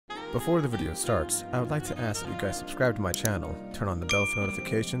Before the video starts, I would like to ask that you guys subscribe to my channel, turn on the bell for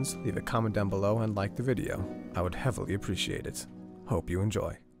notifications, leave a comment down below, and like the video. I would heavily appreciate it. Hope you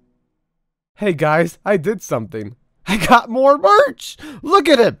enjoy. Hey guys, I did something. I got more merch! Look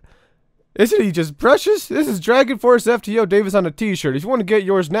at him! Isn't he just precious? This is Dragon Force FTO Davis on a t-shirt. If you want to get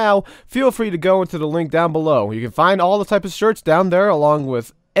yours now, feel free to go into the link down below. You can find all the type of shirts down there along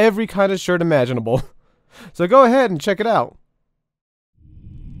with every kind of shirt imaginable. So go ahead and check it out.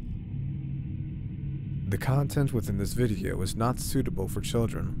 The content within this video is not suitable for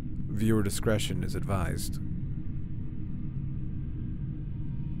children. Viewer discretion is advised.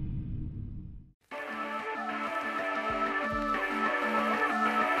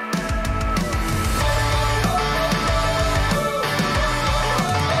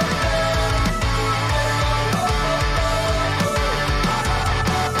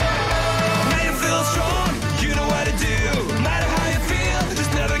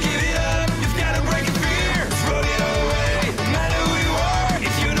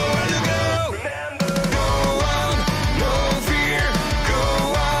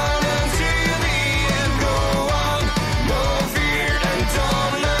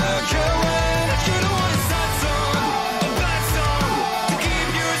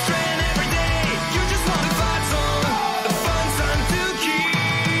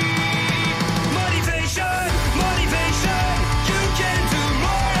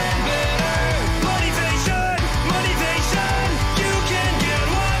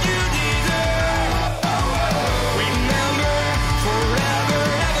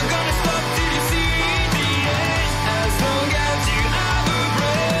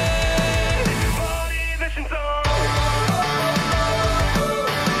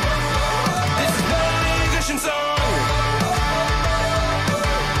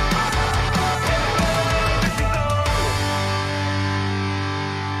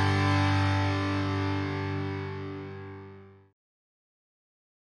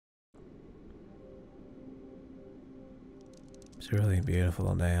 It's a really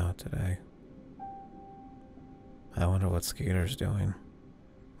beautiful day out today. I wonder what Skeeter's doing.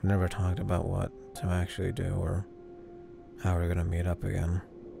 We never talked about what to actually do or how we're gonna meet up again.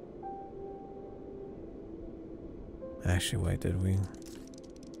 Actually, wait, did we?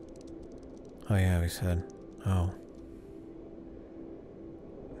 Oh yeah, we said. Oh.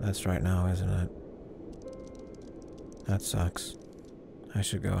 That's right now, isn't it? That sucks. I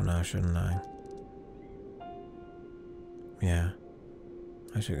should go now, shouldn't I? Yeah,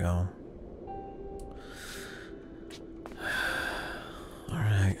 I should go.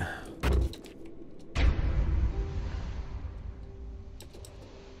 Alright.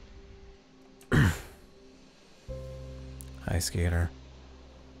 Hi, Skater.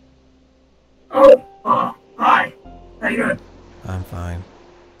 Oh, hi. How you doing? I'm fine.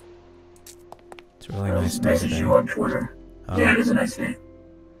 It's a really nice day Message today. you on Twitter. Oh. Yeah, it is a nice day.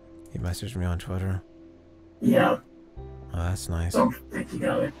 You messaged me on Twitter? Yeah. Oh, that's nice. Don't think you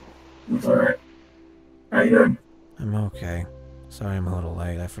got it. It's alright. How you doing? I'm okay. Sorry I'm a little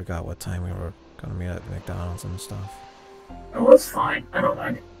late. I forgot what time we were gonna meet at McDonald's and stuff. Oh, it's fine. I don't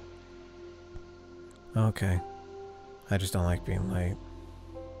mind. Okay. I just don't like being late.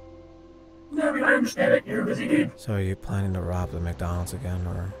 No, I mean, I understand it. You're a busy dude. So are you planning to rob the McDonald's again,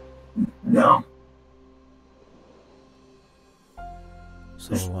 or? No.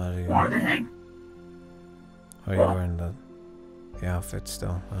 So what are you... Wanted to hang. Are you wearing the outfit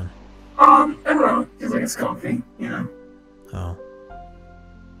still, then? I don't know. Feels like it's comfy, you know? Oh.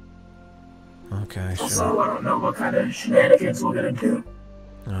 Okay, sure. Also, I don't know what kind of shenanigans we'll get into.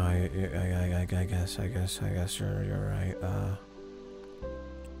 Oh, I guess you're right.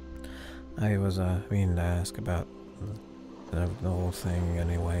 I was, meaning to ask about the whole thing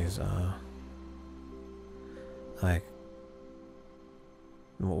anyways, like,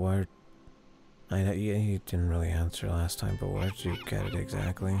 where, you didn't really answer last time, but where did you get it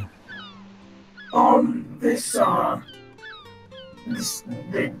exactly? The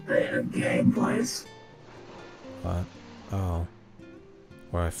game place. What? Oh.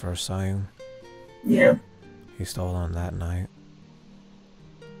 Where I first saw you? Yeah. You stole on that night?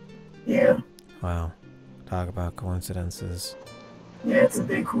 Yeah. Wow. Talk about coincidences. Yeah, it's a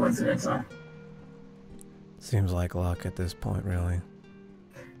big coincidence, huh? Seems like luck at this point, really.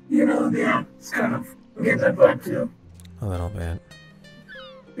 You know, yeah, it's kind of, I get that vibe too. A little bit.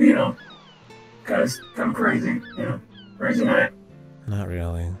 You know, kind of crazy, you know, crazy night. Not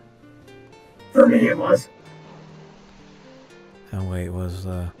really. For me, it was. And wait, was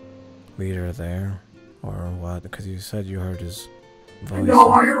the leader there? Or what? Because you said you heard his voice. No,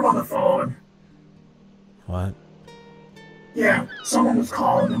 I heard him on the phone. What? Yeah, someone was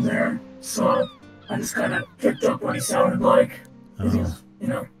calling him there, so I just kind of picked up what he sounded like. He was, you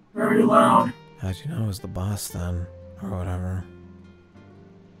know, very loud. How'd you know it was the boss then, or whatever?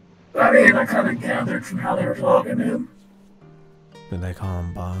 I mean, I kind of gathered from how they were talking to him. Did they call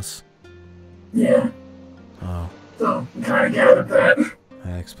him boss? Yeah. Oh. So, I kind of gathered that.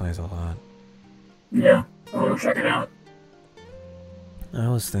 That explains a lot. Yeah, I'll go check it out. I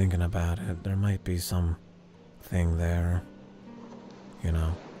was thinking about it. There might be some thing there. You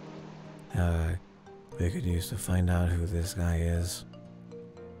know. We could use to find out who this guy is.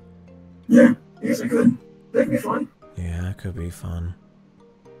 Yeah, I guess I could. That'd be fun. Yeah, it could be fun.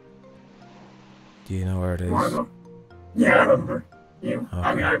 Do you know where it is? Yeah, I remember. You? Okay.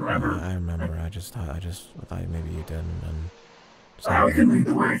 I mean, I remember. I remember. I just thought maybe you didn't. And we can lead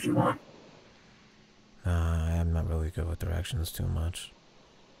the way if you want. Nah, I'm not really good with directions too much.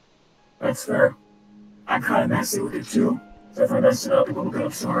 That's fair. I'm kind of messy with it too. So if I mess it up a little bit,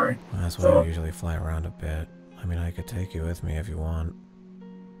 I'm sorry. Well, that's why I usually fly around a bit. I mean, I could take you with me if you want.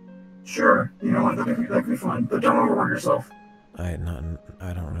 Sure. You know what? That could be fun. But don't overwork yourself. I don't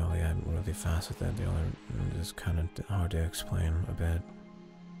really. I'm really fast with that. The only is kind of hard to explain a bit.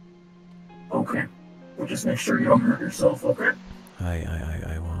 Okay. Well, just make sure you don't hurt yourself. Okay.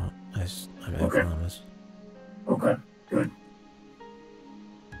 I won't. I promise. Okay. Good.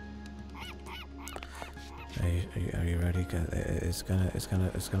 Are you ready? Cause it's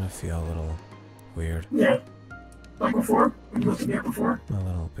gonna feel a little weird. Yeah. Like before? When you looked at me up before? A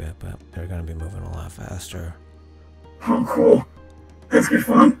little bit, but they're gonna be moving a lot faster. Oh, cool. That's good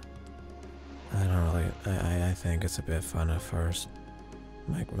fun. I don't really. I think it's a bit fun at first.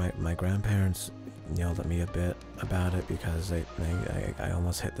 My grandparents yelled at me a bit about it because I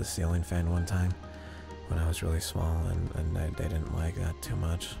almost hit the ceiling fan one time when I was really small, and they didn't like that too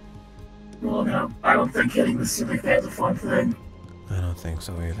much. Well, no, I don't think hitting the ceiling fan's a fun thing. I don't think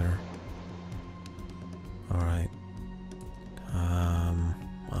so either. Alright.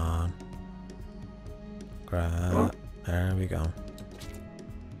 On. There we go.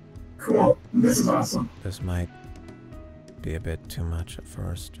 Cool. This is awesome. This might be a bit too much at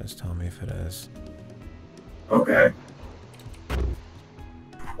first. Just tell me if it is. Okay.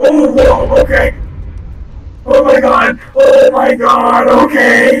 Oh, whoa, okay. Oh my god. Oh my god,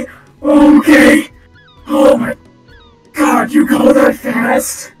 okay. Okay. Oh my god, you go that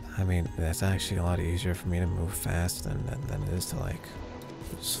fast? I mean, that's actually a lot easier for me to move fast than it is to, like,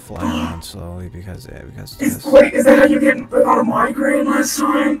 just fly around slowly because wait, is that how you got a migraine last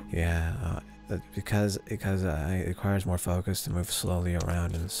time? Yeah, because it requires more focus to move slowly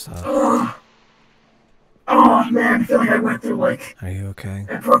around and stuff. Oh man, I feel like I went through like. Are you okay?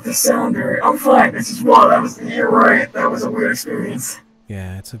 I broke the sounder. I'm fine. It's just wow. You're right. That was a weird experience.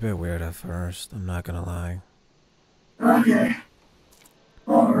 Yeah, it's a bit weird at first. I'm not gonna lie. Okay.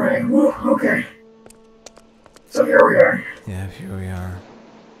 All right. Woo, okay. So here we are. Yeah, here we are.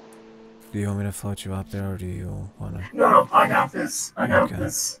 Do you want me to float you up there, or do you wanna? No, I got this. I got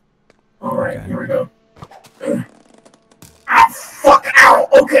this. All right, here we go. Ah, fuck! Ow!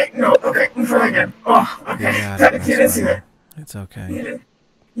 Okay, no, okay, try again. Oh, okay. You didn't see that. It's okay.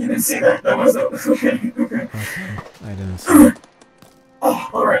 You didn't see that. That was okay. Okay. I didn't see it. Oh,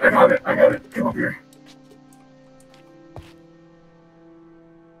 all right. I got it. I got it. Come up here.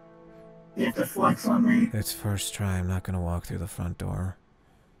 You have to flex on me. It's first try. I'm not gonna walk through the front door.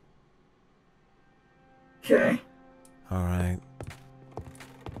 Okay. Alright.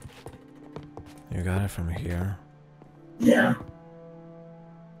 You got it from here? Yeah.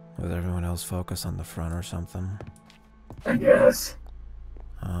 Was everyone else focused on the front or something? I guess.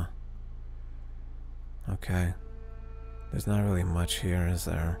 Huh. Okay. There's not really much here, is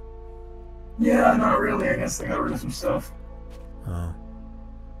there? Yeah, not really. I guess they got rid of some stuff. Oh.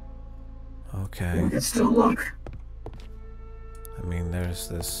 Okay. We can still look. I mean, there's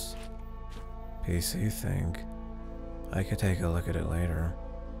this PC thing. I could take a look at it later.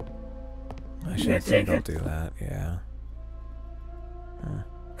 I should think I'll do that, yeah.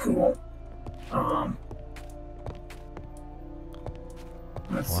 Cool.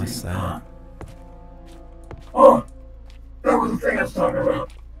 What's that? Oh! That was the thing I was talking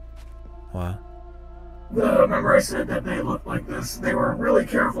about. What? Remember I said that they looked like this? They were really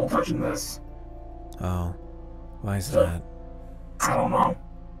careful touching this. Oh. Why is that? I don't know.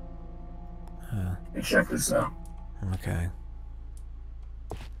 Hey, check this out. Okay.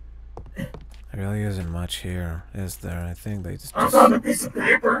 There really isn't much here, is there? I think they just... I found a piece of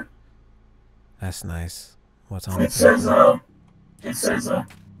paper. That's nice. What's on it? It says,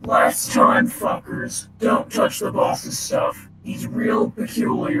 last time, fuckers, don't touch the boss's stuff. He's real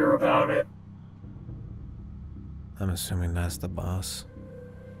peculiar about it. I'm assuming that's the boss.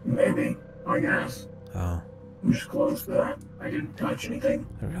 Maybe, I guess. Oh. We just closed that. I didn't touch anything.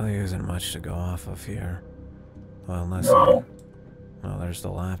 There really isn't much to go off of here. Well, unless... No. Well, there's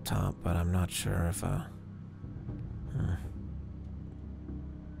the laptop, but I'm not sure if,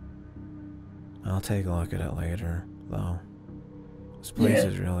 I'll take a look at it later, though. This place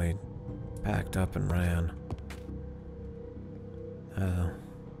is really packed up and ran. I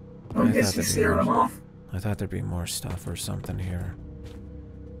guess you scared him off. I thought there'd be more stuff or something here.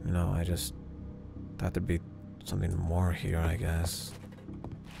 You know, I just thought there'd be something more here, I guess.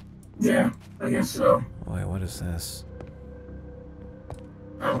 Yeah, I guess so. Wait, what is this?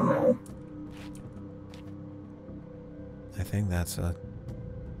 I don't know. I think that's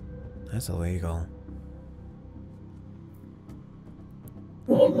illegal.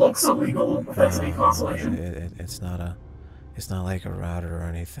 Well, it looks illegal if that's any consolation. It's not like a router or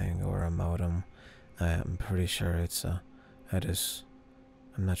anything or a modem. I'm pretty sure it's I'm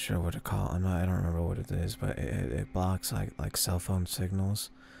not sure what to call it. I don't remember what it is, but it blocks like cell phone signals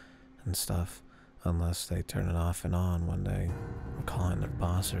and stuff unless they turn it off and on when they are calling their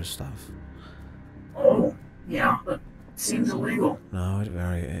boss or stuff. Oh, yeah, that seems illegal. No,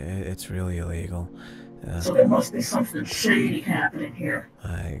 it's really illegal. So there must be something shady happening here.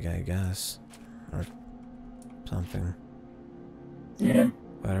 I guess. Or something. Yeah.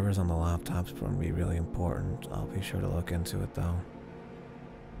 Whatever's on the laptop's going to be really important. I'll be sure to look into it, though.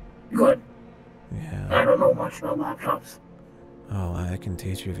 Good. Yeah. I don't know much about laptops. Oh, I can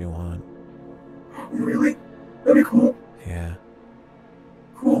teach you if you want. Really? That'd be cool. Yeah.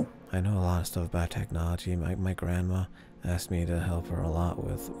 Cool. I know a lot of stuff about technology. My grandma asked me to help her a lot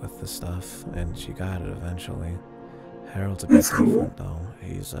with the stuff, and she got it eventually. Harold's a bit different, though.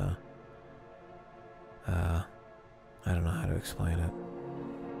 He's, I don't know how to explain it.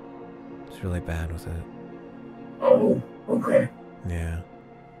 He's really bad with it. Oh, okay. Yeah.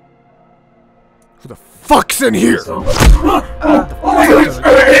 Who the fuck's in here? So, oh my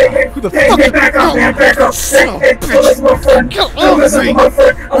God! Who the fuck? Hey, back up, man! Back up! Hey, that's my friend! Get off me! My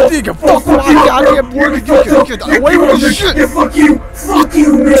friend! I think you fuck with my goddamn boy! You can get away with this shit! Yeah, fuck you! Fuck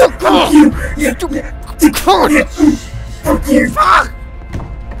you, man! Fuck you! Yeah, stupid cunt! Fuck you! Fuck!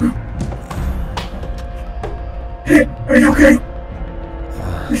 Hey, are you okay?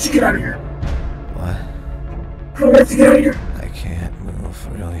 We should get out of here. What? We have to get out of here. I can't move,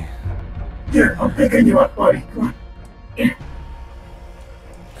 really. Here, I'm picking you up, buddy. Come on. Yeah.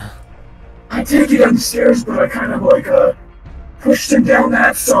 I take you down the stairs, but I kind of like, pushed him down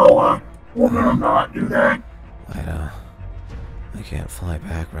that, so, we're gonna not do that. I can't fly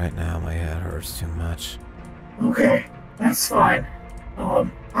back right now. My head hurts too much. Okay, that's fine.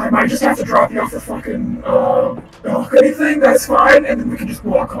 I might just have to drop you off the fucking, balcony thing, that's fine, and then we can just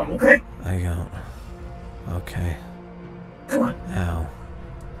walk home, okay? I don't. Okay. Come on. Ow.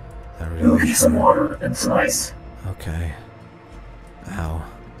 I We'll really get you some water and some ice. Okay. Ow.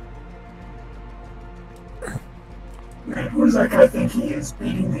 Man, who does that guy think he is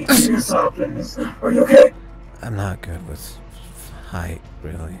beating the ears up and is... Are you okay? I'm not good with height,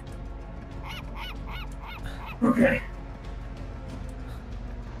 really. Okay.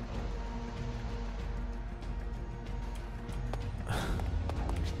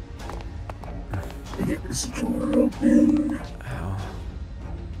 Get this door open. Ow.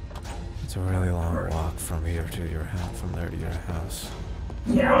 It's a really long walk from here to your house, from there to your house.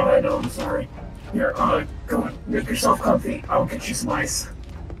 Yeah, I know, I'm sorry. Here, go on, make yourself comfy. I'll get you some ice.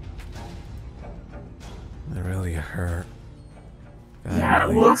 It really hurt. God, Yeah,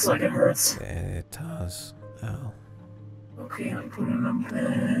 it looks like it hurts. It does. Ow. Okay, I'm putting it on the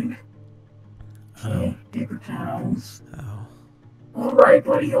bag. Okay, paper towels. Ow. Alright,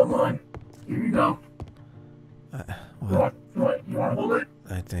 buddy, hold on. Here you go. What? What? You wanna hold it?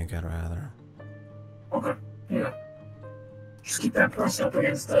 I think I'd rather. Okay, here. Just keep that pressed up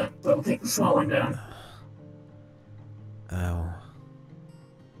against that. That'll take the swelling down. Ow.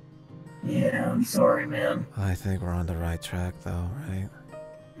 Yeah, I'm sorry, man. I think we're on the right track, though, right?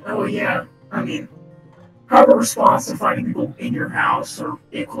 Oh, yeah. I mean, have a response to finding people in your house, or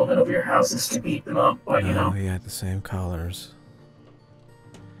the equivalent of your house is to beat them up, but you know. We had the same colors.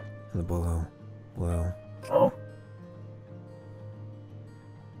 The blue. Blue. Oh.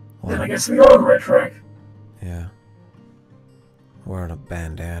 What? Then I guess we are on the right track. Yeah. Wearing a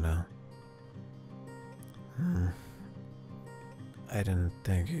bandana. I didn't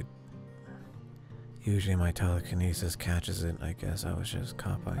think it. Usually my telekinesis catches it. I guess I was just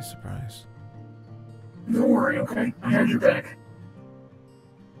caught by surprise. Don't worry, okay? I had your back.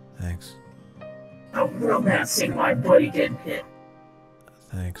 Thanks. I'm real mad seeing my buddy getting hit.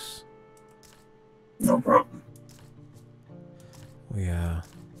 Thanks. No problem.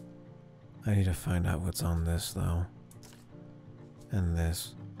 I need to find out what's on this, though. And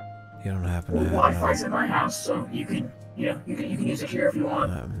this. You don't happen to have Wi-Fi's in my house, so you can use it here if you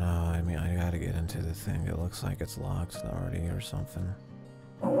want. No, I mean, I gotta get into the thing. It looks like it's locked already or something.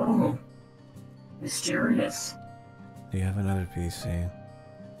 Oh, mysterious. Do you have another PC?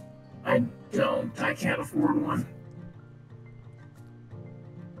 I don't. I can't afford one.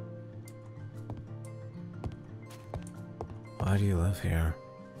 Why do you live here?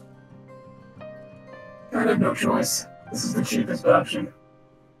 I have no choice. This is the cheapest option.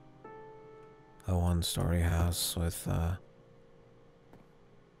 A one-story house with,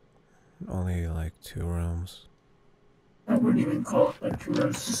 only, like, 2 rooms. I wouldn't even call it like 2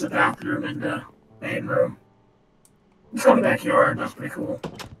 rooms. It's just a bathroom and a main room. It's got a backyard. That's pretty cool.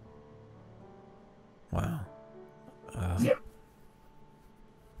 Wow. Yeah.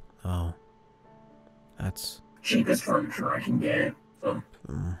 Oh. That's... cheapest furniture I can get, so...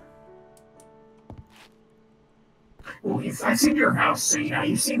 Well, I've seen your house, so yeah,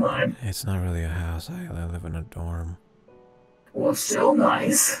 you've seen mine. It's not really a house. I live in a dorm. Well, it's still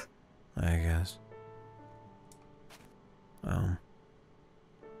nice. I guess. I'm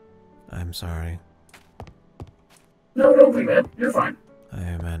sorry. No, don't be mad. You're fine.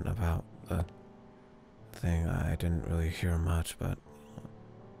 I meant about the thing. I didn't really hear much, but...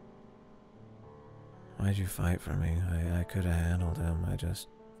 Why'd you fight for me? I could have handled him. I just...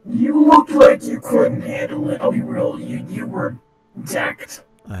 You looked like you couldn't handle it. I'll be real. You were decked.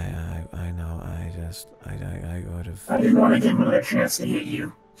 I know. I would have... I didn't want to give him a chance to hit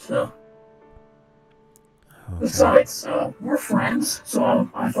you, so... Okay. Besides, we're friends, so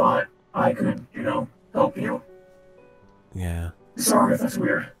I thought I could, help you. Yeah. Sorry if that's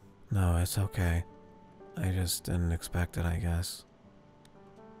weird. No, it's okay. I just didn't expect it, I guess.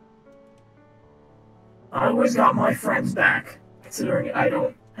 I always got my friends back, considering I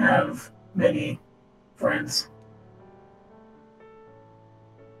don't have many friends.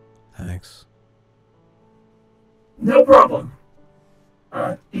 Thanks. No problem.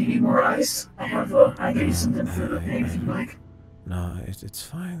 Do you need more ice? I gave you something for the pain if you like. No, it's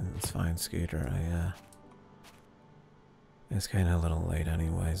fine. It's fine, Skater. It's kind of a little late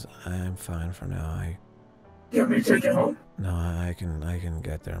anyways. I'm fine for now. You want me to take it home? No, I can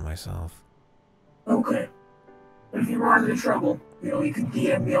get there myself. Okay. But if you run into trouble, you can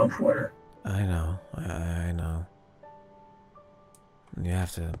DM me on Twitter. I know. I know. Do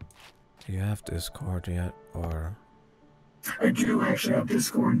you have Discord yet, or... I do actually have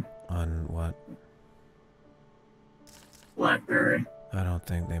Discord. On what? BlackBerry. I don't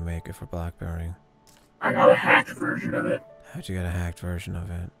think they make it for BlackBerry. I got a hacked version of it. How'd you get a hacked version of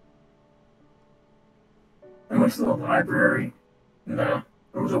it? I went to the library, and there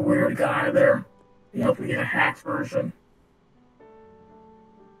was a weird guy there. He helped me get a hacked version.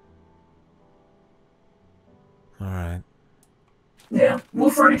 Alright. Yeah, we'll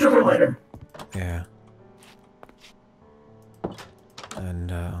find each other later. Yeah.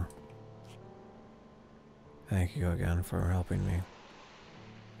 And, thank you again for helping me.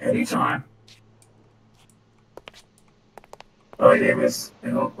 Anytime. Bye, Davis. I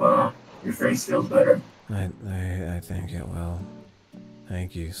hope, your face feels better. I think it will.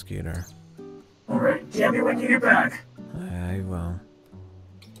 Thank you, Skeeter. Alright, DM me when you get back. I will.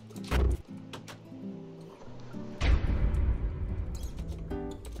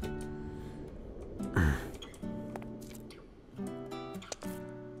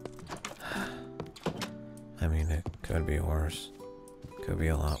 I mean, it could be worse. Could be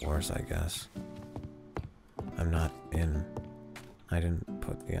a lot worse, I guess. I'm not in... I didn't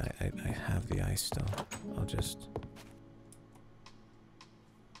put the... I have the ice still. I'll just...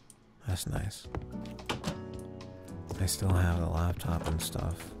 That's nice. I still have the laptop and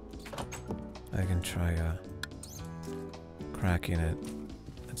stuff. I can try, cracking it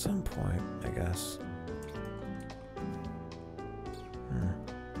at some point, I guess.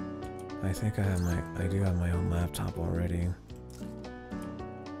 I think I do have my own laptop already.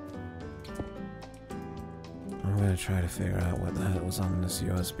 I'm gonna try to figure out what the hell was on this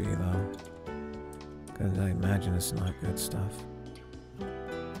USB though. Cause I imagine it's not good stuff.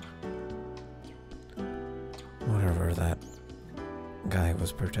 Whatever that guy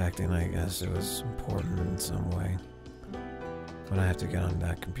was protecting, I guess it was important in some way. But I have to get on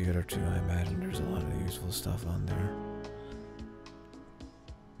that computer too. I imagine there's a lot of useful stuff on there.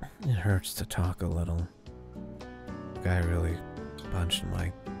 It hurts to talk a little. The guy really punched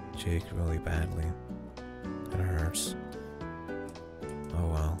my cheek really badly. It hurts. Oh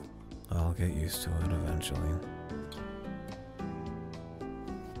well. I'll get used to it eventually.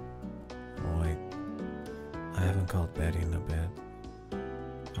 Boy, I haven't called Betty in a bit.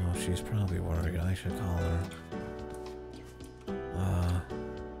 she's probably worried. I should call her.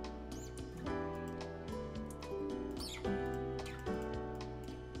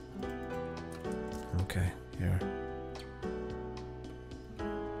 Okay, here.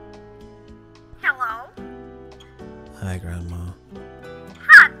 Hello? Hi, Grandma.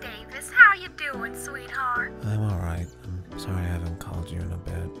 Hi, Davis. How you doing, sweetheart? I'm alright. I'm sorry I haven't called you in a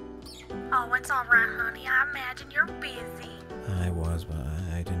bit. Oh, it's alright, honey. I imagine you're busy. I was, but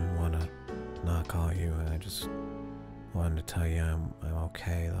I didn't want to not call you. I just wanted to tell you I'm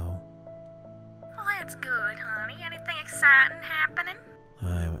okay, though. Well, that's good, honey. Anything exciting happening?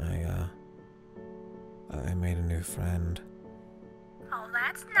 I made a new friend. Oh,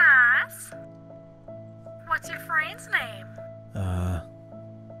 that's nice. What's your friend's name? I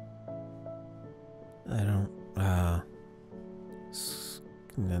don't,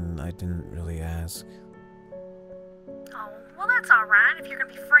 and I didn't really ask. Oh, well, that's alright. If you're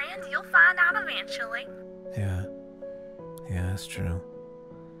gonna be friends, you'll find out eventually. Yeah, that's true.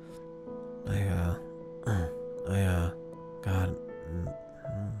 Got,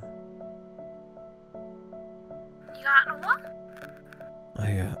 You got a what?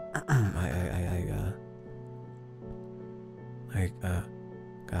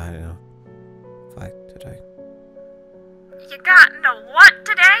 got in a fight today. You got into what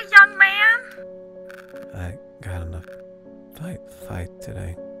today, young man? I got in a fight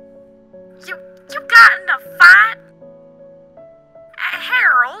today. You got in a fight?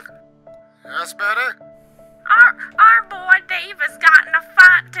 Harold? Yes, Betty? Our boy Davis got in a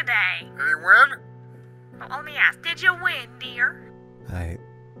fight today. Did he win? Well, let me ask, did you win, dear?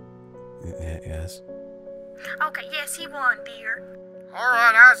 Yes. Okay, yes, he won, dear.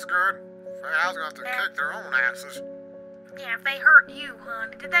 Alright, that's good. Afraid I was gonna have to kick their own asses. Yeah, if they hurt you,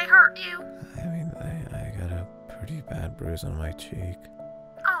 honey. Did they hurt you? I mean, I got a pretty bad bruise on my cheek.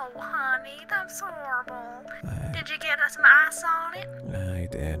 Oh, honey, that's horrible. I- Did you get some ice on it? I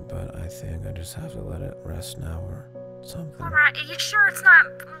did, but I think I just have to let it rest now or something. Alright, are you sure it's not...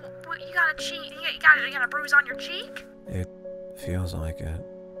 You got a cheek... You got a bruise on your cheek? It feels like it.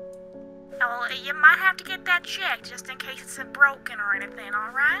 Oh, well, you might have to get that checked just in case it's broken or anything,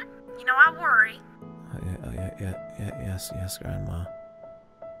 alright? You know, I worry. Yes, Grandma. I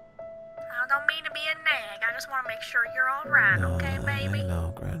don't mean to be a nag. I just want to make sure you're alright, No, okay, baby? I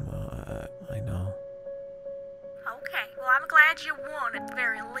know, Grandma. I know. Okay, well, I'm glad you won at the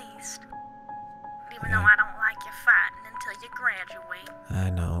very least. Even Yeah. though I don't like you fighting until you graduate. I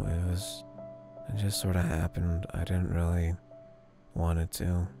know, it just sort of happened. I didn't really want it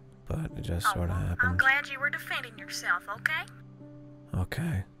to, but it just sort of I'm happened. glad you were defending yourself, okay?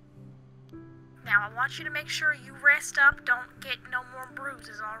 Okay. Now, I want you to make sure you rest up, don't get no more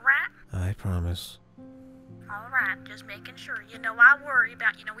bruises, alright? I promise. Alright, just making sure. You know, I worry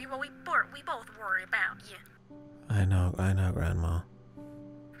about you. Know, we both worry about you. I know, Grandma.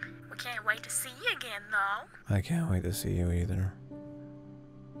 We can't wait to see you again, though. I can't wait to see you either.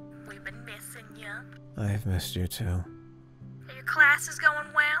 We've been missing you. I've missed you too. Are your classes going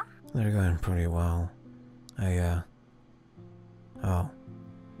well? They're going pretty well. I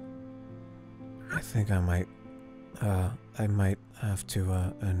think I might have to,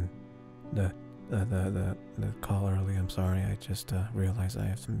 and the call early, I'm sorry, I just, realized I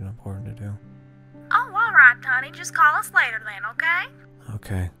have something important to do. Oh, alright, honey. Just call us later then, okay?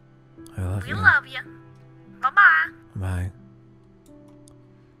 Okay. I love you. We love you. Bye-bye. Bye.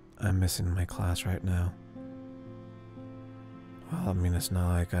 I'm missing my class right now. Well, I mean, it's not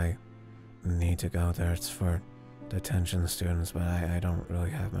like I need to go there. It's for detention students, but I don't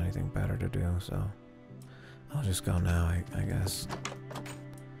really have anything better to do, so I'll just go now, I guess.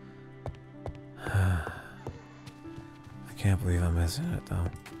 I can't believe I'm missing it, though.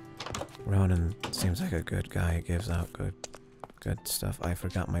 Ronan seems like a good guy. He gives out good stuff. I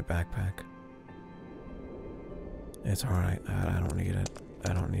forgot my backpack. It's alright. I don't need it.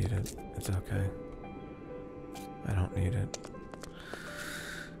 I don't need it. It's okay. I don't need it.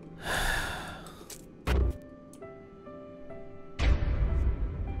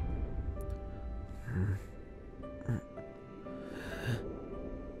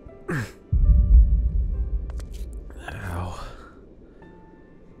 Ow.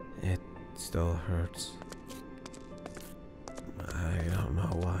 It still hurts. I don't know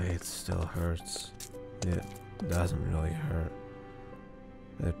why it still hurts. It doesn't really hurt.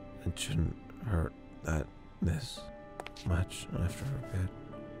 It shouldn't hurt this much after a bit.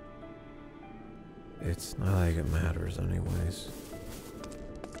 It's not like it matters anyways.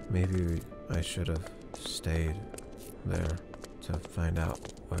 Maybe I should have stayed there to find out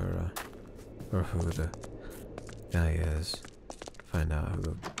where or who the guy is. Find out who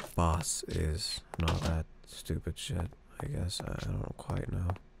the boss is and all that stupid shit. I guess I don't quite know.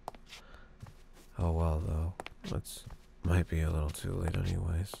 Oh well, though. Might be a little too late,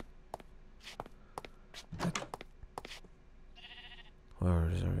 anyways. Where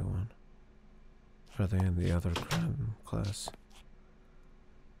is everyone? Are they in the other class?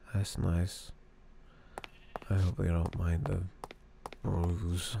 That's nice. I hope they don't mind the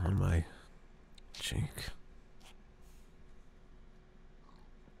bruise on my cheek.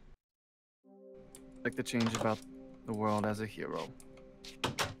 Like to change about the world as a hero.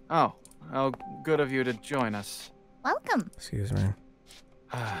 Oh, how good of you to join us. Welcome. Excuse me.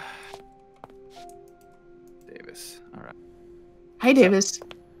 Davis, all right. Hi, Davis.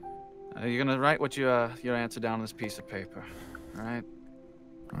 You're gonna write what your answer down on this piece of paper, all right?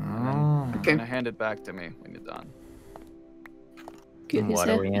 Oh, You're gonna hand it back to me when you're done. What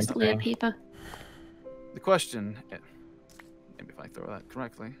are we answering? Paper. The question, maybe if I throw that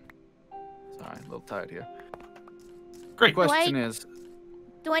correctly. Sorry, a little tired here. Great. The question is,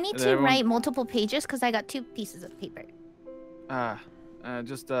 Do I need to write multiple pages? Because I got 2 pieces of paper.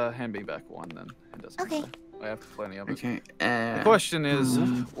 just hand me back one then. It doesn't matter. I have plenty of it. Okay. The question is,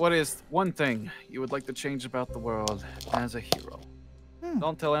 what is one thing you would like to change about the world as a hero?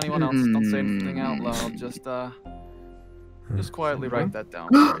 Don't tell anyone else. Don't say anything out loud. Just quietly write that down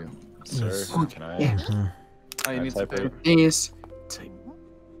for you. Sir, can I? Oh, you need some paper. Is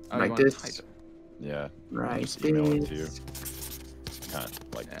Oh, like this. Yeah. Right. Just email it to you. Kind of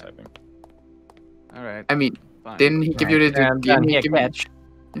like typing. All right. I mean, Fine. didn't he give you the?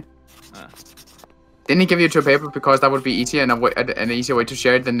 Didn't he give you to paper because that would be easier and an easier way to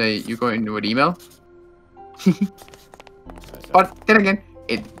share it than you go into an email? But then again,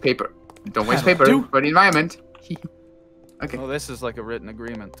 paper. Don't waste paper for the environment. Okay. Well, this is like a written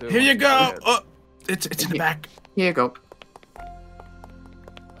agreement too. Here you go. Oh, it's in the back. Here you go.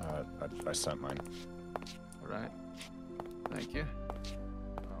 I sent mine. All right. Thank you.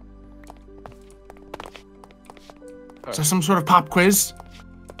 Is there some sort of pop quiz?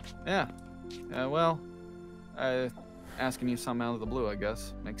 Yeah. Well, asking you something out of the blue, I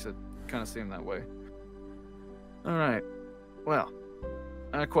guess, makes it kind of seem that way. All right. Well,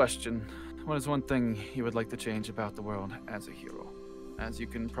 question. What is one thing you would like to change about the world as a hero? As you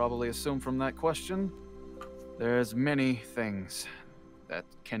can probably assume from that question, there's many things that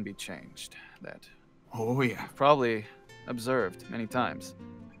can be changed that you've probably observed many times.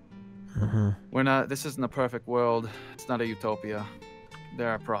 This isn't a perfect world. It's not a utopia. There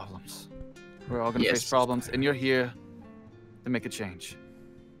are problems. We're all gonna face problems, and you're here to make a change.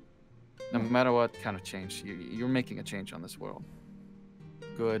 No matter what kind of change, you're making a change on this world.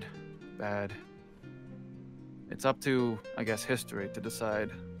 Good, bad. It's up to, I guess, history to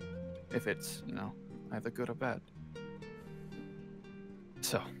decide if it's, either good or bad.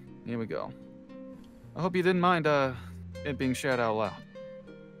 So, here we go. I hope you didn't mind it being shared out loud.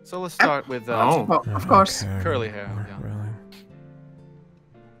 So let's start with well, of course. Curly hair. Yeah. Really?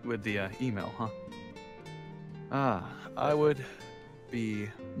 With the email, huh? I would be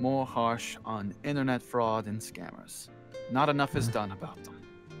more harsh on internet fraud and scammers. Not enough is done about them.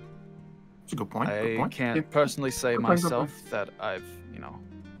 That's a good point. I can't personally say myself that I've,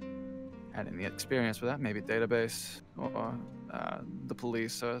 had any experience with that. Maybe database or the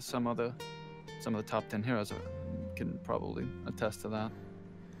police or some of the top 10 heroes can probably attest to that.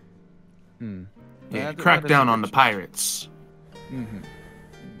 Yeah, crack down on the pirates.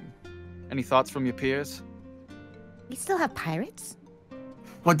 Any thoughts from your peers? We still have pirates?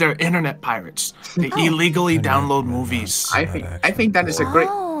 But they're internet pirates. They illegally download movies. I think that is a great.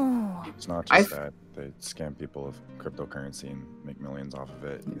 It's not just that. They scam people of cryptocurrency and make millions off of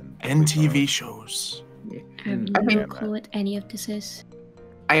it. And TV shows. I have no clue what any of this is.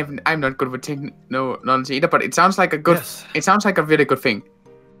 I'm not good with knowledge either, but it sounds like a good. It sounds like a really good thing.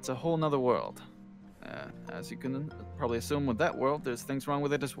 It's a whole nother world. As you can probably assume with that world, there's things wrong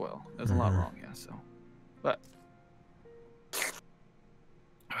with it as well. There's a lot wrong, yeah, so. But.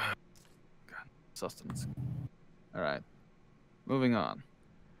 God, sustenance. Alright. Moving on.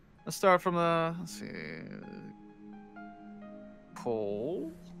 Let's start from let's see.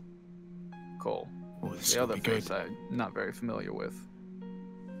 Cole. Oh, the other face I'm not very familiar with.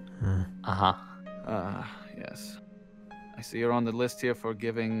 Yes. I see you're on the list here for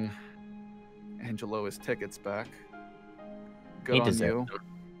giving Angelo his tickets back. Good on you.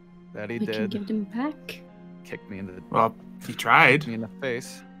 That he did. Can give them back. Kicked me in the. Well, he tried. Me in the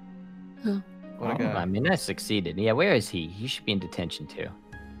face. Huh. What a guy. I mean, I succeeded. Yeah, where is he? He should be in detention too.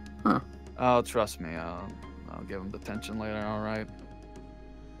 Oh, trust me. I'll give him detention later. All right.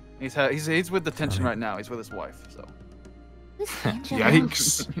 He's with detention right now. He's with his wife. So.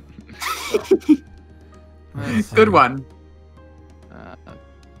 Yikes. Good one.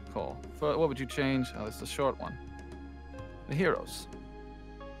 Cool. What would you change? Oh, it's a short one. The heroes.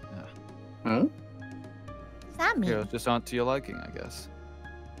 Hmm? What's that mean? Heroes just aren't to your liking, I guess.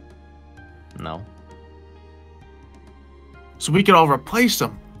 No. So we could all replace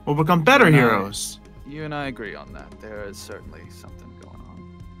them. We'll become better No. heroes. You and I agree on that. There is certainly something going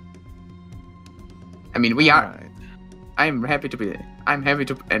on. I mean, we are. Alright. I'm happy to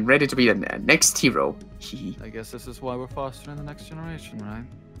and ready to be the next hero. I guess this is why we're fostering the next generation, right?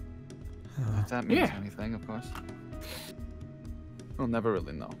 If that means anything, of course. We'll never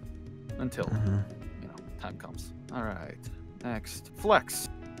really know. Until, you know, time comes. Alright. Next. Flex.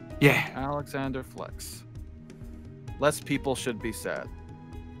 Yeah. Alexander Flex. Less people should be sad.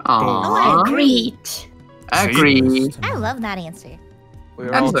 Aww. Agreed. Agreed. I love that answer. We're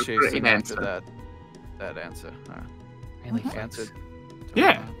That's all a chasing great after answer. that answer. Really, Answered.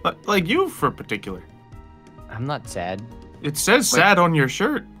 Yeah, like you for particular. I'm not sad. It says sad on your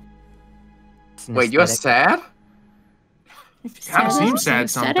shirt. It's an Wait, you're aesthetic. sad? You kind of Sad seem is sad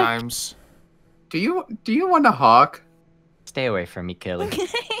aesthetic. sometimes. Do you want a hug? Stay away from me, Kelly.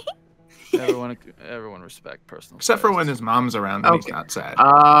 Everyone respect personal Except for space. when his mom's around and he's Okay. not sad.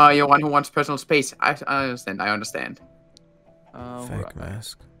 You're one who wants personal space. I understand. I understand. Fake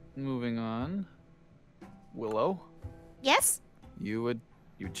mask. Moving on. Willow, Yes? you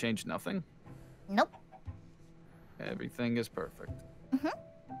change nothing. Nope. Everything is perfect. Mhm.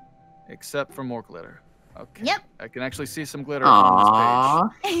 Except for more glitter. Okay. Yep. I can actually see some glitter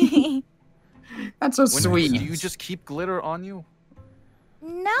on this page. That's so Do sweet. you just keep glitter on you?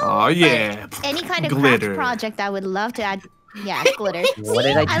 No. Oh yeah. but any kind of Glitter. craft project, I would love to add. Yeah, glitter. What See,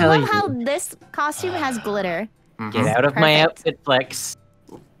 did I tell love you? how this costume has glitter. Get out of my Perfect. outfit, Flex.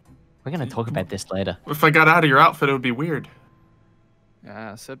 We're gonna talk about this later. If I got out of your outfit, it would be weird.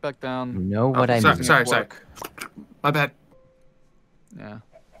 Yeah, sit back down. You know what I sorry, mean. sorry. My bad. Yeah.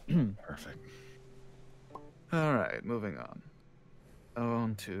 Perfect. All right, moving on.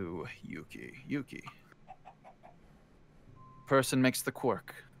 On to Yuki. Yuki. Person makes the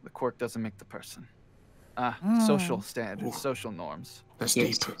quirk. The quirk doesn't make the person. Social standards, social norms. That's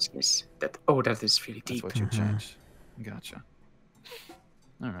Yes, deep. yes. That is really That's deep. what you change. Gotcha.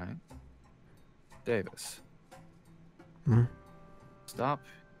 All right. Davis. Hmm? Stop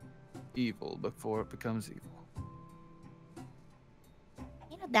evil before it becomes evil.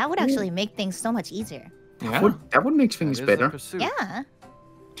 You know, that would actually make things so much easier. Yeah. That would make things That is a better. pursuit. Yeah.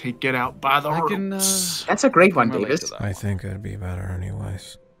 Take it out by the I can, roots. That's a great one, relate to Davis. that I one. think it'd be better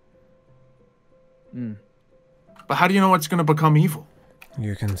anyways. But how do you know it's gonna become evil?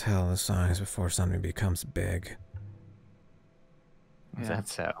 You can tell the signs before something becomes big. Is that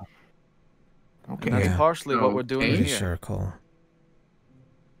so? Okay. And that's Yeah. partially what we're doing Pretty here. sure, Cole.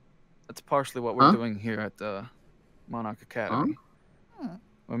 That's partially what we're doing here at the Monarch Academy.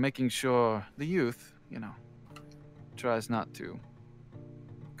 We're making sure the youth, you know, tries not to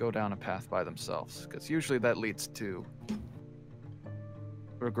go down a path by themselves, because usually that leads to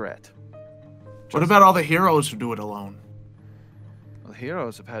regret. What about all the heroes who do it alone? Well, the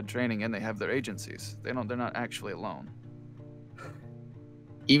heroes have had training and they have their agencies. They're not actually alone.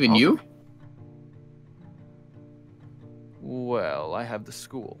 Even you? Well, I have the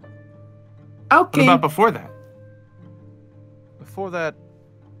school. Okay. What about before that? Before that,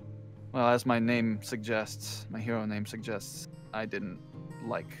 well, as my name suggests, my hero name suggests, I didn't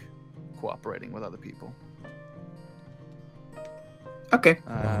like cooperating with other people. Okay.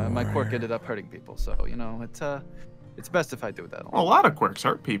 My quirk ended up hurting people, so you know it's best if I do that. Well, a lot of quirks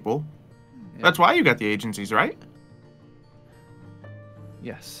hurt people. Yeah. That's why you got the agencies, right?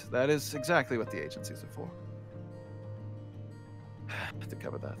 Yes, that is exactly what the agencies are for. To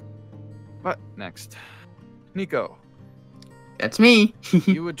cover that. But next, Nico. That's me.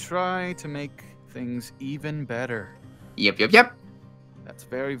 You would try to make things even better. Yep. That's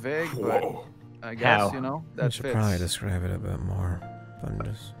very vague, but I guess How? you know You that should fits. probably describe it a bit more. But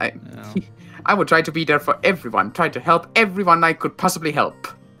just... I would try to be there for everyone. Try to help everyone I could possibly help.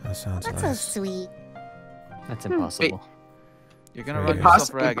 That sounds That's so nice. sweet. That's impossible. You're gonna Very run good.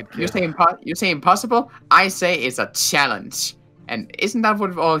 yourself ragged, kid. You say impossible? I say it's a challenge. And isn't that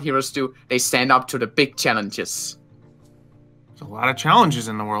what all heroes do? They stand up to the big challenges. There's a lot of challenges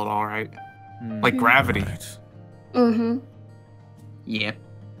in the world, all right. Like gravity. Right. Mm-hmm. Yeah.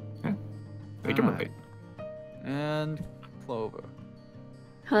 They can Alright. relate. And Clover.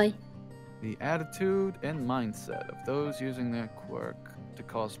 Hi. The attitude and mindset of those using their quirk to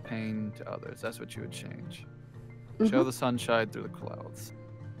cause pain to others. That's what you would change. Show the sunshine through the clouds.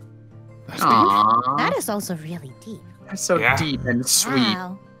 Aww. That is also really deep. That's so deep and sweet.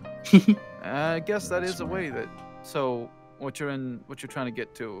 Wow. I guess that is a way that. So what you're trying to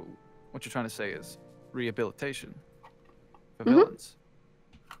get to, what you're trying to say is rehabilitation for villains.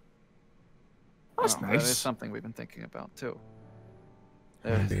 That's nice. That is something we've been thinking about too.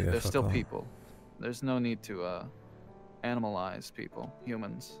 They're still people. There's no need to animalize people,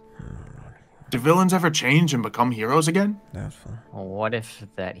 humans. Do villains ever change and become heroes again? Well, what if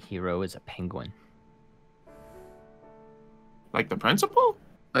that hero is a penguin? Like the principal?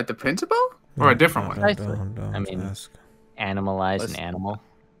 Like the principal? Or a different one? I mean, animalize an animal.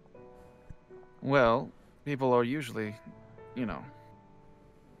 Well, people are usually,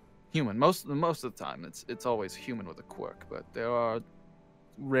 human. Most of the time, it's always human with a quirk. But there are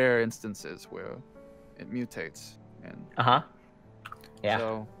rare instances where it mutates. And yeah.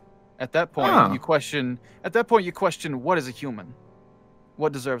 So, at that point, you question. At that point, you question what is a human?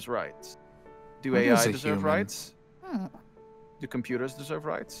 What deserves rights? Do AI deserve rights? Do computers deserve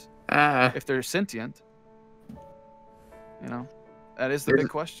rights? If they're sentient, that is the big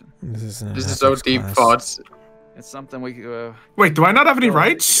question. This is so deep thoughts. It's something we. Wait, do I not have any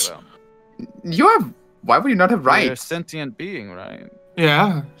rights? You have. Why would you not have rights? You're a sentient being, right?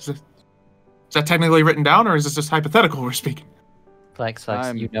 Yeah. Is that technically written down, or is this just hypothetical we're speaking? Flex,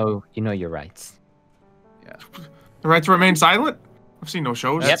 you know your rights. Yeah. The right to remain silent? I've seen no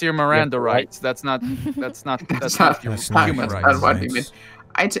shows. That's your Miranda rights. That's not your human rights. That's what you mean.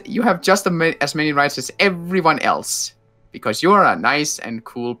 You have just as many rights as everyone else, because you're a nice and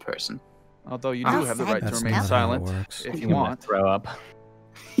cool person. Although you do have the right to remain silent if you want. Throw up.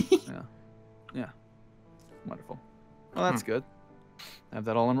 Yeah. Wonderful. Well, that's good. Have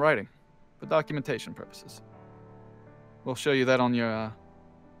that all in writing, for documentation purposes. We'll show you that on your.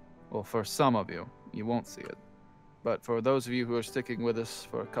 Well, for some of you, you won't see it. But for those of you who are sticking with us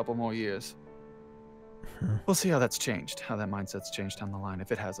for a couple more years, we'll see how that's changed, how that mindset's changed down the line,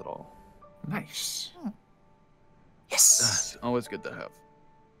 if it has at all. Nice. Yes. Always good to have.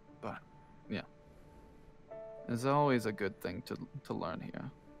 But, yeah. There's always a good thing to learn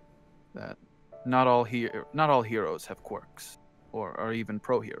here. That not all heroes have quirks, or are even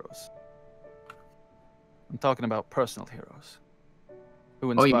pro-heroes. I'm talking about personal heroes.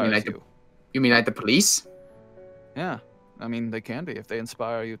 Who inspires you. You mean like the police? Yeah, I mean, they can be if they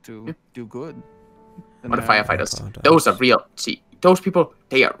inspire you to do good. Or the firefighters. Those are real. See, those people,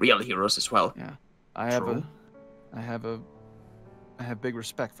 they are real heroes as well. Yeah, I have big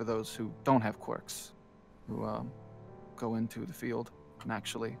respect for those who don't have quirks, who go into the field and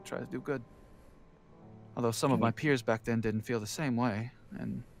actually try to do good. Although some of my peers back then didn't feel the same way,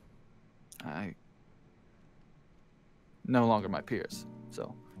 and no longer my peers.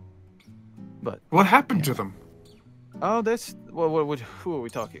 So, but what happened to them? Oh, who are we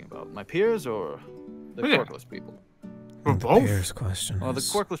talking about? My peers or the quirkless people? The peers question. Well, the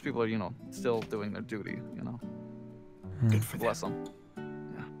quirkless people are, still doing their duty, Good for Bless them.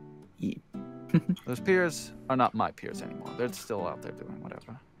 Yeah. Those peers are not my peers anymore. They're still out there doing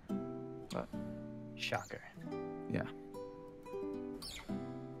whatever. But shocker. Yeah.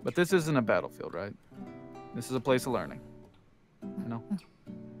 But this isn't a battlefield, right? This is a place of learning.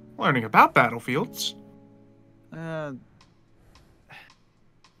 Learning about battlefields? I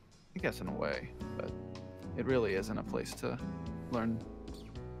guess in a way, but it really isn't a place to learn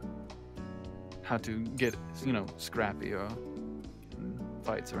how to get, scrappy or in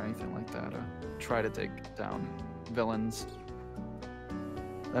fights or anything like that, or try to take down villains.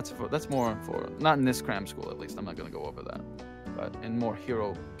 That's more for, not in this cram school at least, I'm not going to go over that, but in more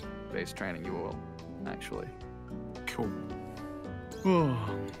hero-based training you will, actually. Cool.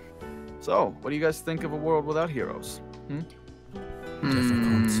 So, what do you guys think of a world without heroes?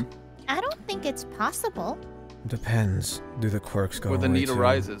 Difficult. I don't think it's possible. Depends. Do the quirks go Where the away need too?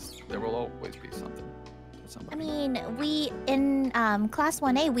 arises, there will always be something. I mean, we, in Class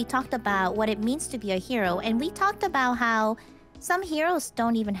 1A, we talked about what it means to be a hero, and we talked about how some heroes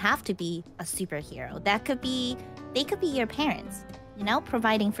don't even have to be a superhero. They could be your parents,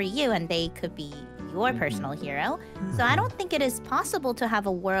 providing for you, and they could be your personal hero. So I don't think it is possible to have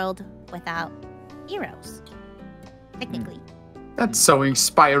a world without heroes, technically. That's so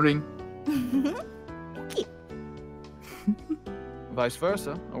inspiring. Okay. Vice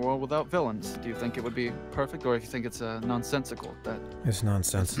versa, a world without villains. Do you think it would be perfect, or do you think it's nonsensical? It's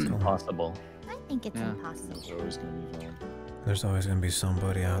nonsensical. It's impossible. I think it's impossible. There's always gonna be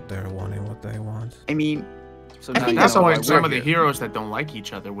somebody out there wanting what they want. I mean, I think that's why some of the heroes that don't like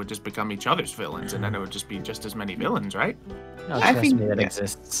each other would just become each other's villains, and then it would just be just as many villains, right? No, I think that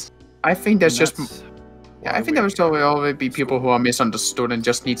exists. I think that's just. I think there will always be people who are misunderstood and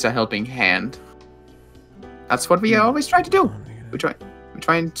just needs a helping hand. That's what we always try to do. We try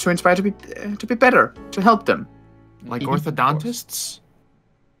to inspire to be better, to help them. Like orthodontists?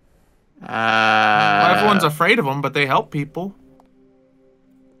 Well, everyone's afraid of them, but they help people.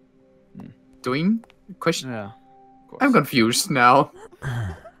 Doing? Question? Yeah. I'm confused now.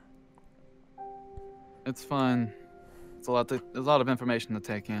 It's fine. It's a lot. There's a lot of information to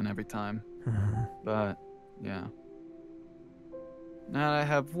take in every time. But yeah. Now I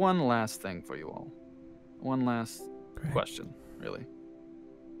have one last thing for you all. One last question, really.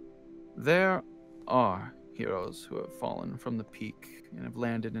 There are heroes who have fallen from the peak and have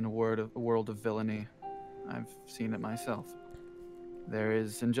landed in a world of villainy. I've seen it myself. There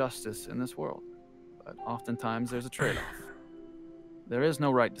is injustice in this world, but oftentimes there's a trade-off. There is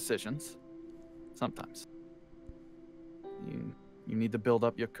no right decisions. Sometimes. You need to build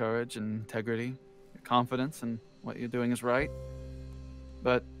up your courage and integrity, your confidence in what you're doing is right.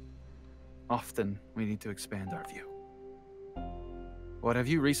 But often we need to expand our view. What have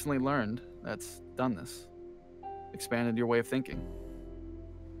you recently learned that's done this? Expanded your way of thinking?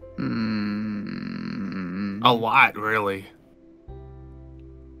 A lot, really.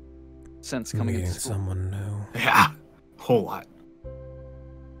 Since coming into school. Someone new. Yeah, whole lot.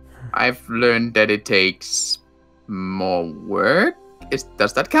 I've learned that it takes more work.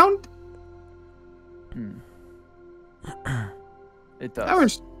 Does that count? It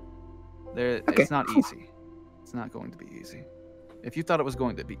does. Okay. It's not easy. It's not going to be easy. If you thought it was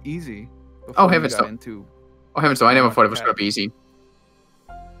going to be easy, before heavens no! Oh heavens no! I never thought it was going to be easy.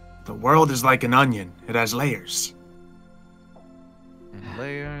 The world is like an onion. It has layers. And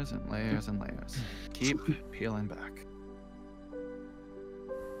layers and layers and layers. Keep peeling back.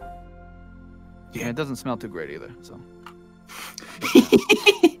 Yeah, it doesn't smell too great either, so.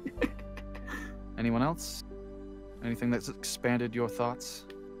 Anyone else? Anything that's expanded your thoughts?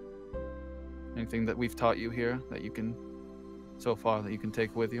 Anything that we've taught you here that you can, so far, that you can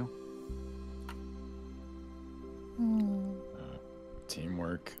take with you?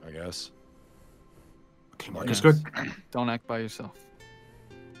 Teamwork, I guess. Teamwork is good. Don't act by yourself.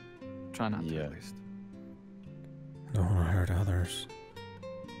 Try not to, at least. Don't want to hurt others.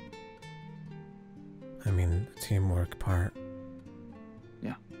 I mean, the teamwork part.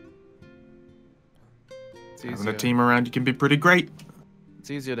 Yeah. Having a team around you can be pretty great.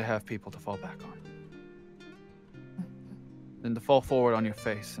 It's easier to have people to fall back on than to fall forward on your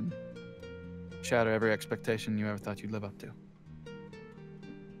face and shatter every expectation you ever thought you'd live up to.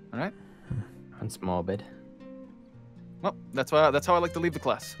 All right? That's morbid. Well, that's how I like to leave the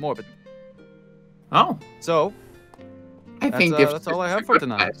class. Morbid. Oh. So, I think that's all I have for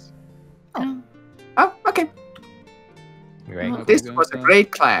tonight. Oh, okay. Great. Well, this was a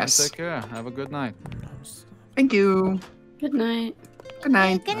great class. Take care. Have a good night. Thank you. Good night. Good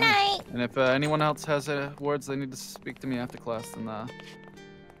night. Good night. And if anyone else has words they need to speak to me after class, then I'll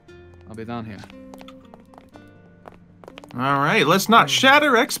be down here. All right, let's not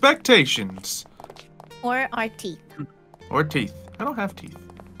shatter expectations. Or our teeth. Or teeth. I don't have teeth.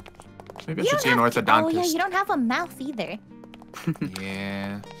 Maybe I should see an orthodontist. Oh yeah, you don't have a mouth either.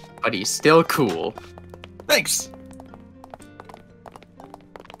 Yeah. But he's still cool. Thanks.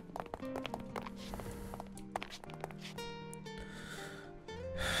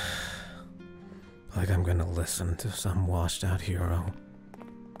 Like I'm gonna listen to some washed out hero.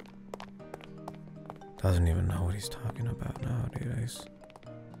 Doesn't even know what he's talking about nowadays.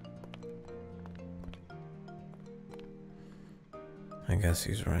 I guess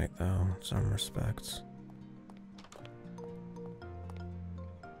he's right though, in some respects.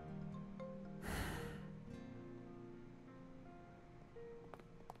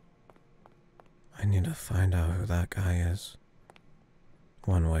 I need to find out who that guy is,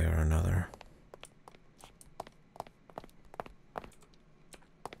 one way or another.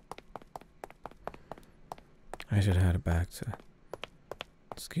 I should head back to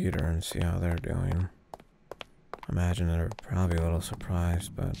Skeeter and see how they're doing. Imagine they're probably a little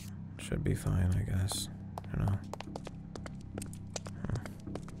surprised, but should be fine, I guess. You know.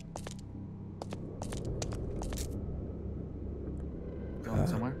 Going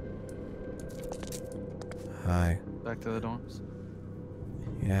somewhere? Hi. Back to the dorms?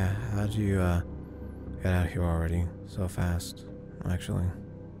 Yeah, how'd you get out here already so fast, actually?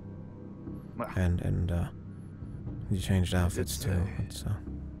 Well, and you changed outfits too.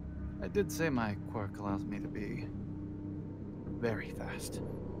 I did say my quirk allows me to be very fast.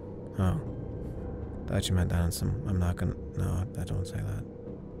 Oh. Thought you meant that in some... I'm not gonna... No, I don't say that.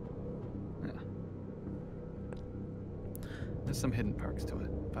 Yeah. There's some hidden perks to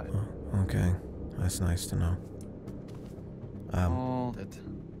it, but... Oh, okay. That's nice to know. Hold it.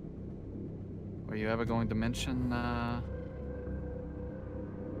 were you ever going to mention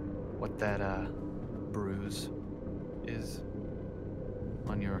what that bruise is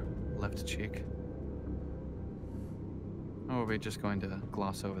on your left cheek? Or are we just going to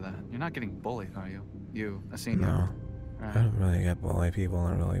gloss over that? You're not getting bullied, are you? You, a senior? No. Right. I don't really get bullied. People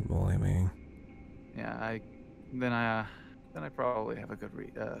don't really bully me. Yeah, then I probably have a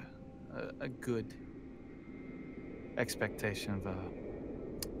good expectation of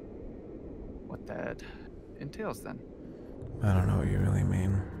what that entails then. I don't know what you really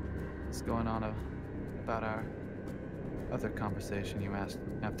mean. What's going on about our other conversation you asked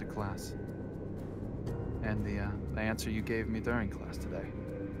after class? And the answer you gave me during class today.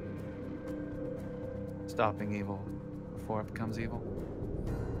 Stopping evil before it becomes evil.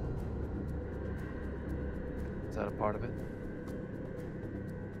 Is that a part of it?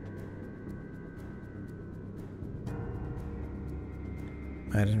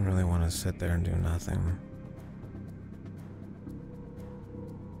 I didn't really want to sit there and do nothing.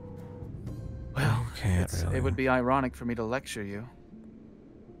 Well, can't really. It would be ironic for me to lecture you.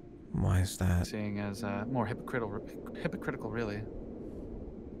 Why is that? Seeing as more hypocritical, really.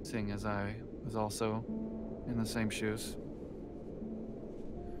 Seeing as I was also in the same shoes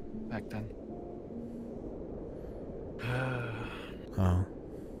back then. Oh.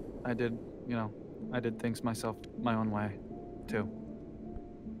 I did things myself my own way, too.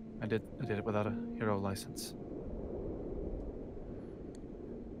 I did it without a hero license.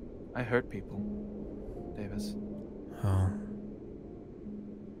 I hurt people, Davis. Oh.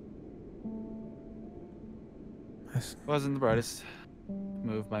 Wasn't the brightest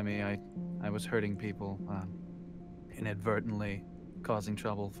move by me. I was hurting people, inadvertently causing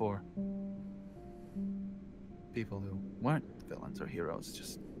trouble for people who weren't villains or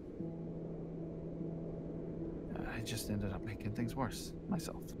heroes. I just ended up making things worse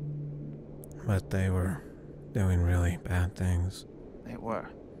myself. But they were doing really bad things. They were.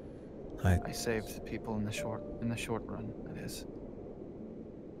 I saved people in the short run, that is.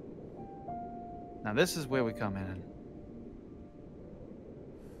 Now this is where we come in.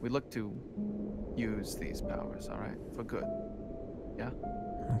 We look to use these powers, all right, for good. Yeah.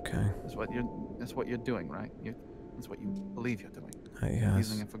 Okay. That's what you're doing, right? That's what you believe you're doing. Yes.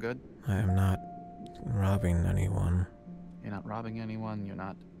 Using it for good. I am not robbing anyone. You're not robbing anyone. You're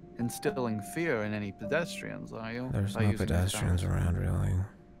not instilling fear in any pedestrians, are you? There's no pedestrians around, really.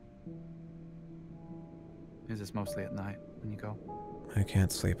 Is this mostly at night when you go? I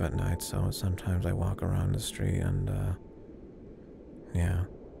can't sleep at night, so sometimes I walk around the street and, yeah.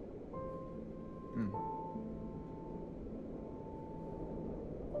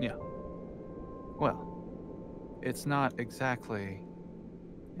 Yeah. Well, it's not exactly,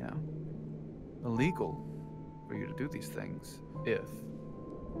 illegal for you to do these things if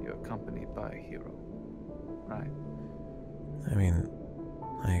you're accompanied by a hero, right? I mean,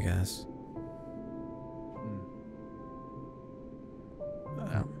 I guess.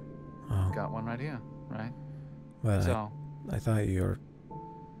 Got one right here, right? But so, I thought your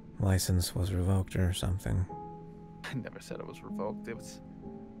license was revoked or something. I never said it was revoked.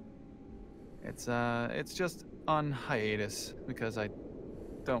 It's just on hiatus because I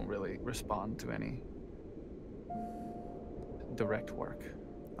don't really respond to any direct work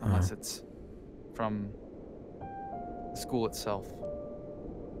unless it's from the school itself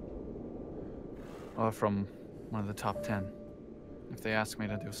or from one of the top 10. If they ask me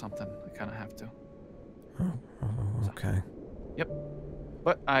to do something, I kind of have to. Okay. Yep.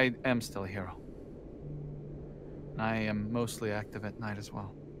 But I am still a hero. I am mostly active at night as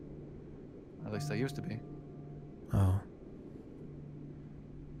well. At least I used to be. Oh.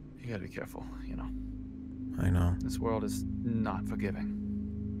 You gotta be careful, I know. This world is not forgiving.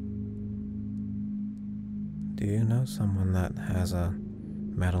 Do you know someone that has a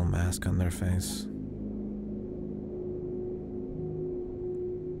metal mask on their face?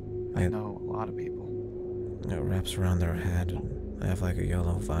 I know a lot of people. It wraps around their head. They have like a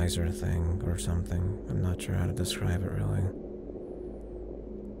yellow visor thing or something. I'm not sure how to describe it really.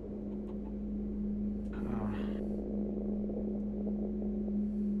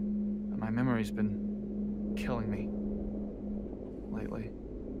 My memory's been killing me lately.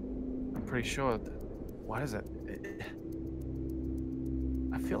 I'm pretty sure what is it?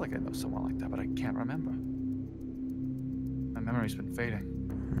 I feel like I know someone like that, but I can't remember. My memory's been fading.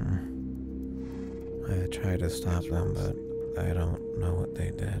 I tried to stop them, but I don't know what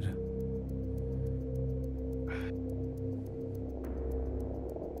they did.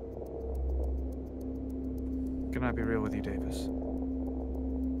 Can I be real with you, Davis?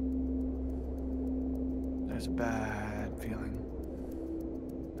 There's a bad feeling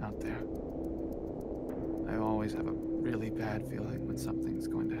out there. I always have a really bad feeling when something's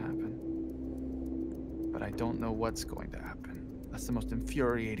going to happen. But I don't know what's going to happen. That's the most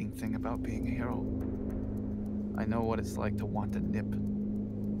infuriating thing about being a hero. I know what it's like to want to nip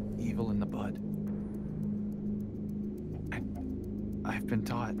evil in the bud. I've been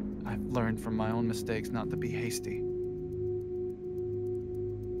taught, I've learned from my own mistakes not to be hasty.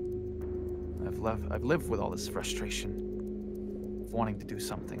 I've lived with all this frustration of wanting to do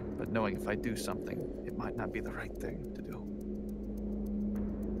something, but knowing if I do something, it might not be the right thing to do.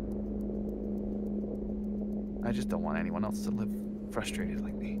 I just don't want anyone else to live frustrated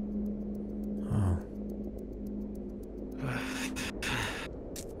like me. Oh.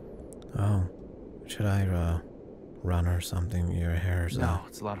 Oh. Should I, run or something? Your hair's No,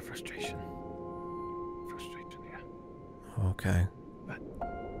 it's a lot of frustration. Frustration, yeah. Okay. But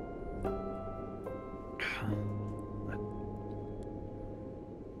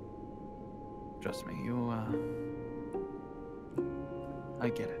trust me, I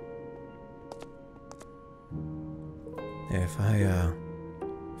get it. If I,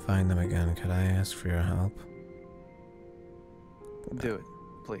 find them again, could I ask for your help? Do it,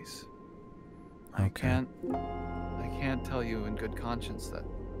 please. Okay. I can't tell you in good conscience that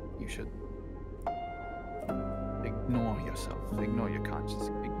you should ignore yourself, ignore your conscience,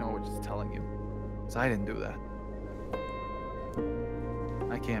 ignore what it's telling you. Because I didn't do that.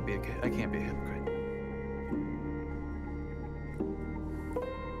 I can't be a hypocrite.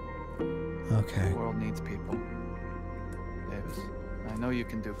 Okay. The world needs people. Davis, I know you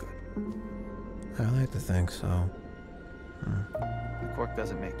can do good. I like to think so. The quirk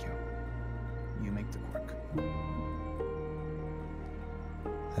doesn't make you. You make the quirk.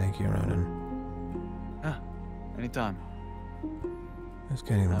 Thank you, Ronan. Yeah, anytime. It's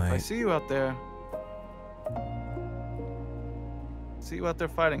getting If I late. see you out there,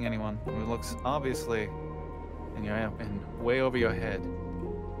 fighting anyone who looks obviously and way over your head,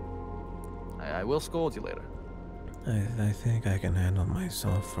 I will scold you later. I think I can handle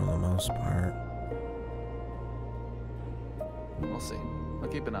myself for the most part. We'll see. I'll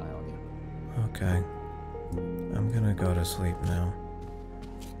keep an eye on you. Okay. I'm gonna go to sleep now.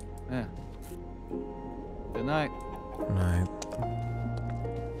 Yeah. Good night. Night.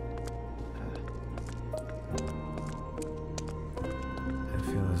 I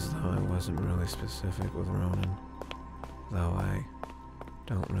feel as though I wasn't really specific with Ronan. Though I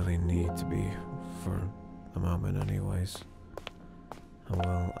don't really need to be for the moment anyways.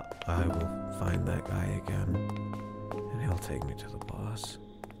 Well, I will find that guy again, and he'll take me to the boss.